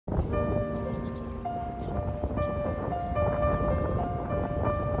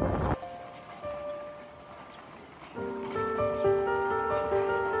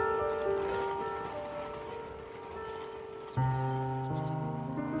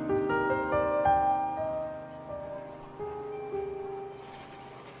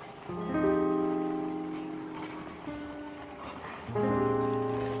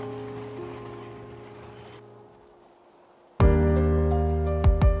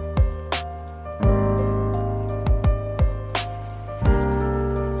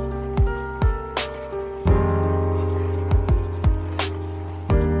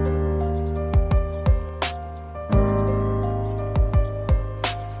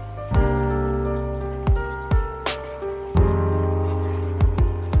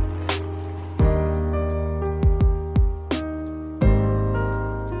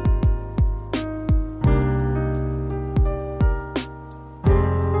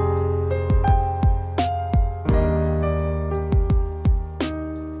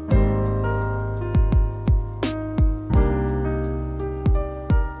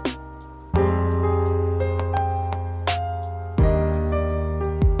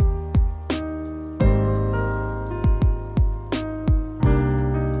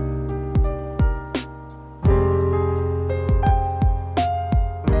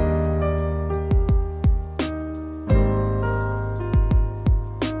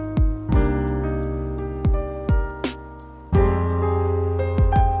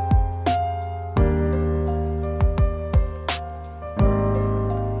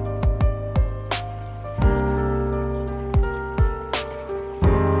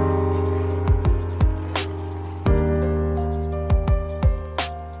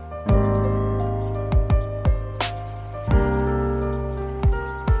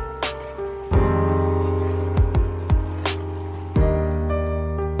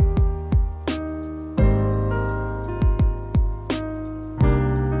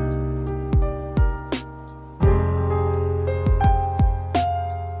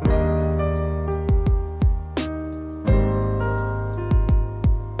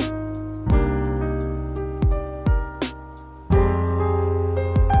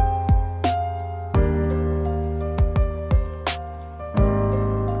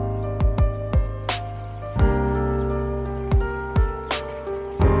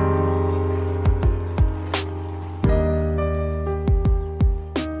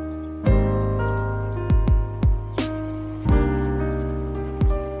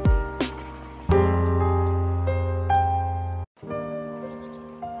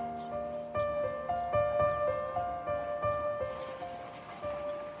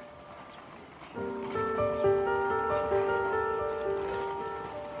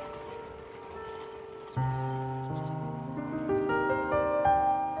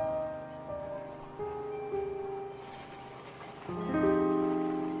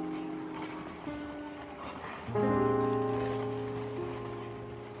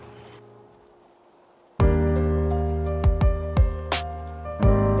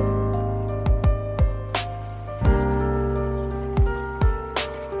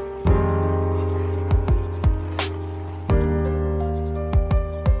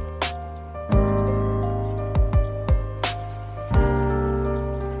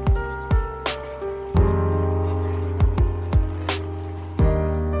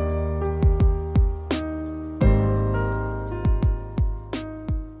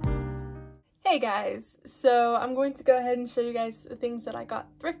guys, so I'm going to go ahead and show you guys the things that I got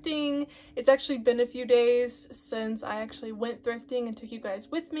thrifting. It's actually been a few days since I actually went thrifting and took you guys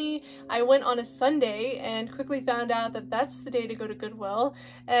with me. I went on a Sunday and quickly found out that that's the day to go to Goodwill,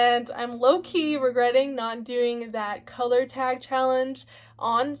 and I'm low-key regretting not doing that color tag challenge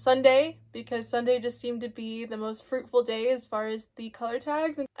on Sunday because Sunday just seemed to be the most fruitful day as far as the color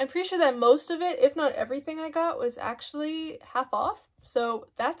tags, and I'm pretty sure that most of it, if not everything I got, was actually half off. So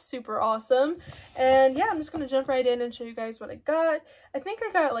that's super awesome. And yeah, I'm just gonna jump right in and show you guys what I got. I think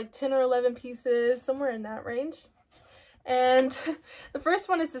I got like 10 or 11 pieces, somewhere in that range. And the first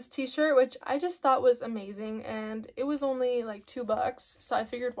one is this t-shirt, which I just thought was amazing, and it was only like $2, so I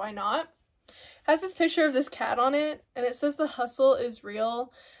figured why not. It has this picture of this cat on it, and it says the hustle is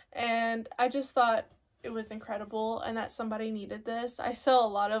real, and I just thought it was incredible and that somebody needed this. I sell a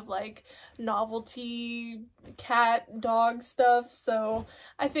lot of like novelty cat dog stuff, so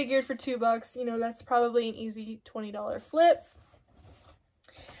I figured for $2, you know, that's probably an easy $20 flip.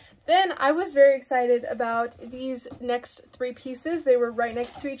 Then I was very excited about these next 3 pieces. They were right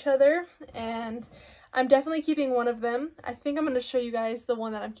next to each other, and I'm definitely keeping one of them. I think I'm going to show you guys the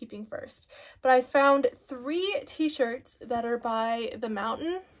one that I'm keeping first. But I found 3 t-shirts that are by The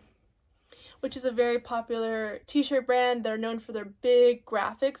Mountain, which is a very popular t-shirt brand. They're known for their big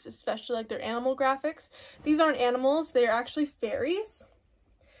graphics, especially like their animal graphics. These aren't animals, they're actually fairies.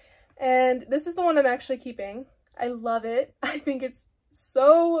 And this is the one I'm actually keeping. I love it. I think it's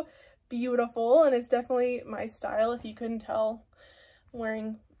so beautiful, and it's definitely my style, if you couldn't tell. I'm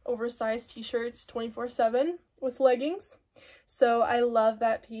wearing oversized t-shirts 24/7 with leggings. So I love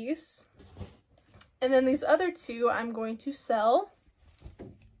that piece. And then these other 2 I'm going to sell.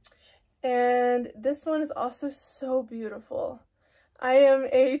 And this one is also so beautiful. I am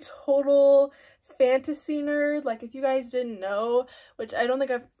a total fantasy nerd. Like, if you guys didn't know, which I don't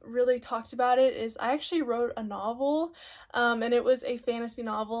think I've really talked about it, is I actually wrote a novel, and it was a fantasy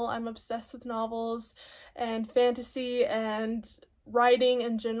novel. I'm obsessed with novels and fantasy and writing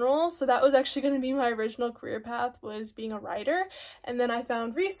in general, so that was actually going to be my original career path, was being a writer. And then I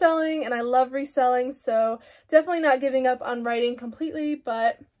found reselling, and I love reselling, so definitely not giving up on writing completely,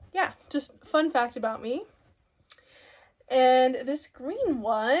 but yeah, just fun fact about me. And this green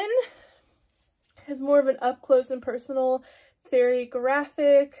one has more of an up close and personal fairy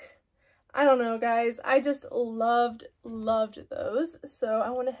graphic. I don't know, guys, I just loved those, so I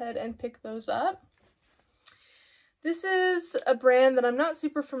went ahead and picked those up. This is a brand that I'm not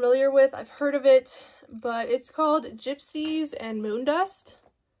super familiar with. I've heard of it, but it's called Gypsies and Moondust.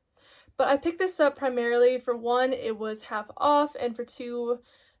 But I picked this up primarily for 1, it was half off, and for 2,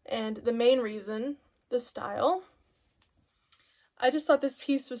 and the main reason, the style. I just thought this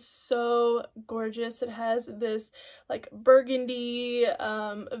piece was so gorgeous. It has this like burgundy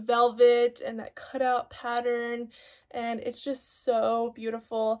velvet and that cutout pattern, and it's just so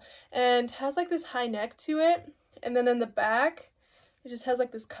beautiful, and has like this high neck to it, and then in the back it just has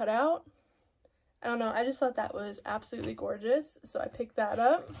like this cutout. I don't know, I just thought that was absolutely gorgeous, so I picked that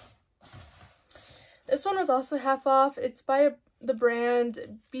up. This one was also half off. It's by the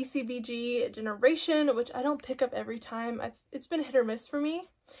brand BCBG Generation, which I don't pick up every time. It's been hit or miss for me,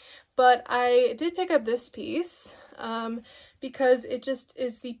 but I did pick up this piece because it just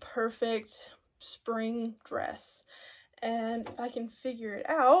is the perfect spring dress. And if I can figure it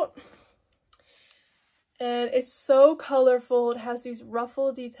out, and it's so colorful. It has these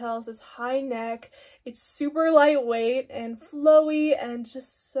ruffle details, this high neck. It's super lightweight and flowy and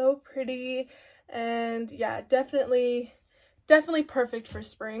just so pretty. And yeah, definitely perfect for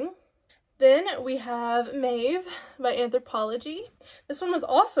spring. Then we have Maeve by Anthropology. This one was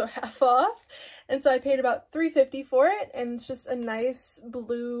also half off, and so I paid about $3.50 for it, and it's just a nice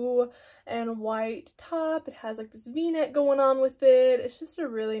blue and white top. It has like this v-neck going on with it. It's just a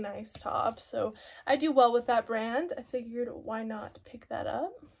really nice top, so I do well with that brand. I figured why not pick that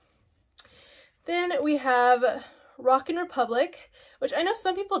up. Then we have Rockin' Republic, which I know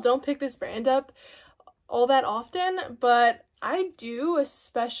some people don't pick this brand up all that often, but I do,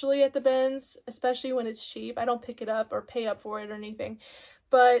 especially at the bins, especially when it's cheap. I don't pick it up or pay up for it or anything,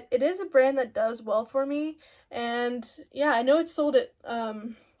 but it is a brand that does well for me. And yeah, I know it's sold at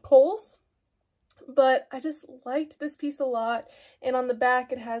Kohl's, but I just liked this piece a lot. And on the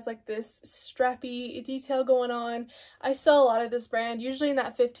back it has like this strappy detail going on. I sell a lot of this brand, usually in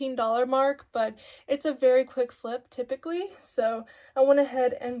that $15 mark, but it's a very quick flip typically, so I went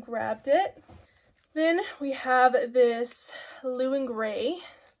ahead and grabbed it. Then we have this Blue and Gray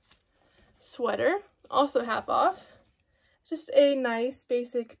sweater, also half off. Just a nice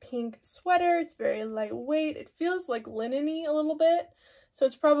basic pink sweater. It's very lightweight. It feels like linen-y a little bit. So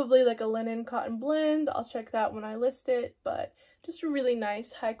it's probably like a linen cotton blend. I'll check that when I list it, but just a really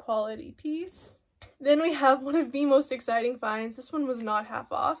nice high quality piece. Then we have one of the most exciting finds. This one was not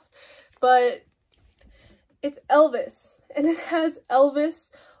half off, but it's Elvis, and it has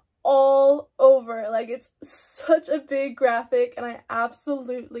Elvis all over. Like, it's such a big graphic and I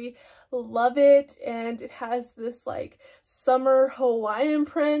absolutely love it. And it has this like summer Hawaiian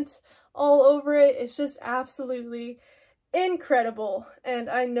print all over it. It's just absolutely incredible, and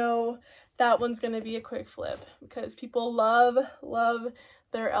I know that one's gonna be a quick flip because people love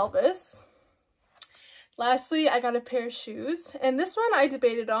their Elvis. Lastly, I got a pair of shoes, and this one I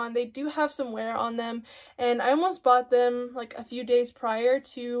debated on. They do have some wear on them, and I almost bought them like a few days prior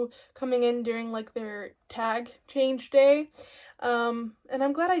to coming in during like their tag change day. And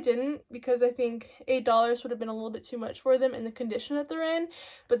I'm glad I didn't, because I think $8 would have been a little bit too much for them in the condition that they're in.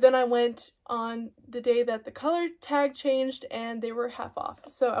 But then I went on the day that the color tag changed and they were half off.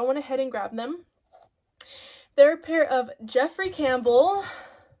 So I went ahead and grabbed them. They're a pair of Jeffrey Campbell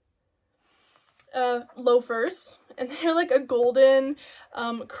loafers, and they're like a golden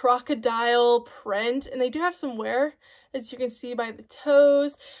crocodile print, and they do have some wear, as you can see by the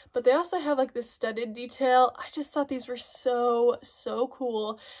toes, but they also have like this studded detail. I just thought these were so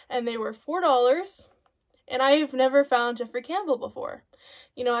cool, and they were $4, and I've never found Jeffrey Campbell before.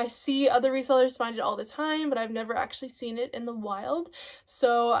 You know, I see other resellers find it all the time, but I've never actually seen it in the wild,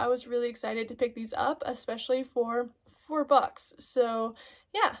 so I was really excited to pick these up, especially for $4. So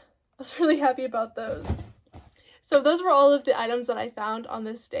yeah, I was really happy about those. So those were all of the items that I found on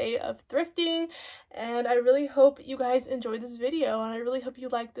this day of thrifting, and I really hope you guys enjoyed this video, and I really hope you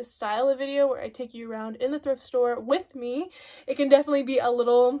like this style of video where I take you around in the thrift store with me. It can definitely be a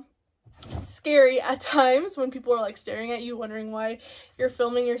little scary at times when people are like staring at you wondering why you're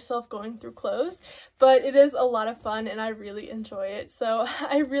filming yourself going through clothes, but it is a lot of fun and I really enjoy it. So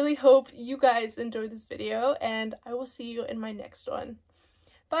I really hope you guys enjoyed this video, and I will see you in my next one.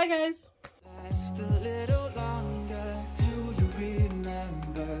 Bye guys! Last a little longer. Do you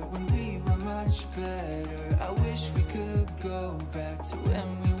remember when we were much better? I wish we could go back to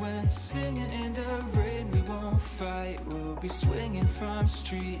when we went singing in the rain. We won't fight, we'll be swinging from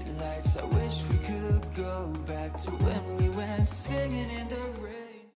street lights. I wish we could go back to when we